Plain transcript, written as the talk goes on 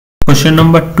Question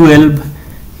number 12.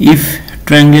 If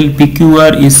triangle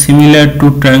PQR is similar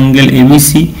to triangle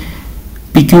ABC,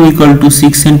 PQ equal to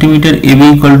 6 cm, AB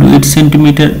equal to 8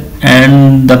 cm,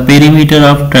 and the perimeter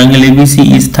of triangle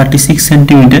ABC is 36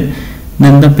 cm,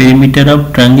 then the perimeter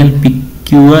of triangle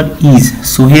PQR is.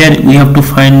 So here we have to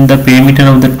find the perimeter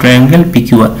of the triangle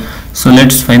PQR. So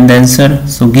let's find the answer.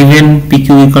 So given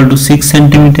PQ equal to 6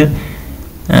 cm,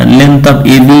 and length of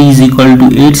AB is equal to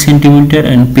 8 cm,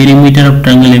 and perimeter of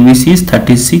triangle ABC is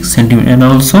 36 cm, and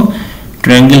also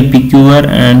triangle PQR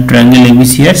and triangle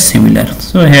ABC are similar.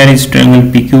 So here is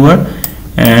triangle PQR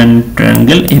and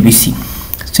triangle ABC.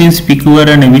 Since PQR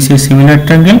and ABC are similar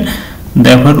triangle,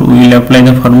 therefore we will apply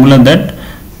the formula that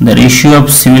the ratio of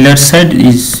similar side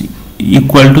is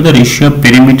equal to the ratio of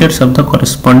perimeters of the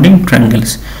corresponding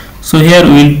triangles. So here we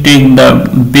will take the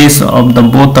base of the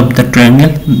both of the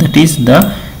triangle, that is the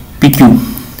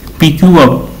PQ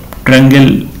of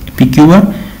triangle PQR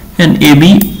and AB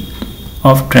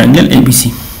of triangle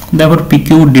ABC. Therefore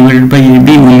PQ divided by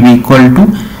AB will be equal to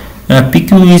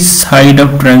PQ is side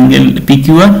of triangle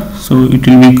PQR, so it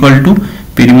will be equal to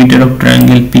perimeter of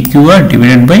triangle PQR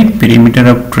divided by perimeter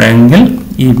of triangle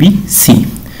ABC.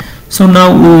 So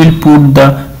now we will put the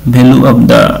value of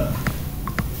the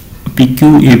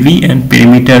PQ, AB and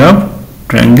perimeter of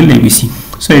triangle ABC.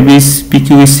 So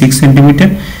PQ is 6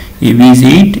 cm, AB is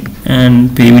 8,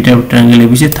 and perimeter of triangle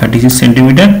ABC is 36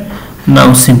 cm.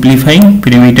 Now simplifying,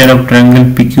 perimeter of triangle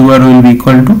PQR will be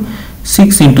equal to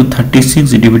 6 into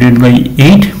 36 divided by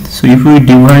 8. So if we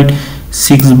divide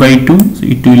 6 by 2, so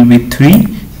it will be 3.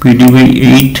 If we divide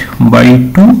 8 by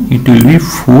 2, it will be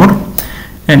 4.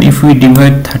 And if we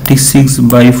divide 36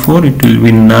 by 4, it will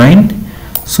be 9.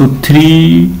 So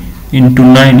 3 into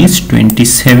 9 is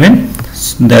 27.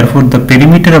 Therefore the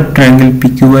perimeter of triangle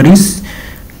PQR is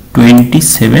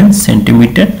 27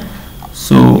 centimeter.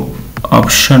 So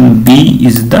option B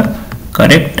is the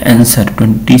correct answer,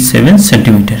 27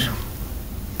 centimeter.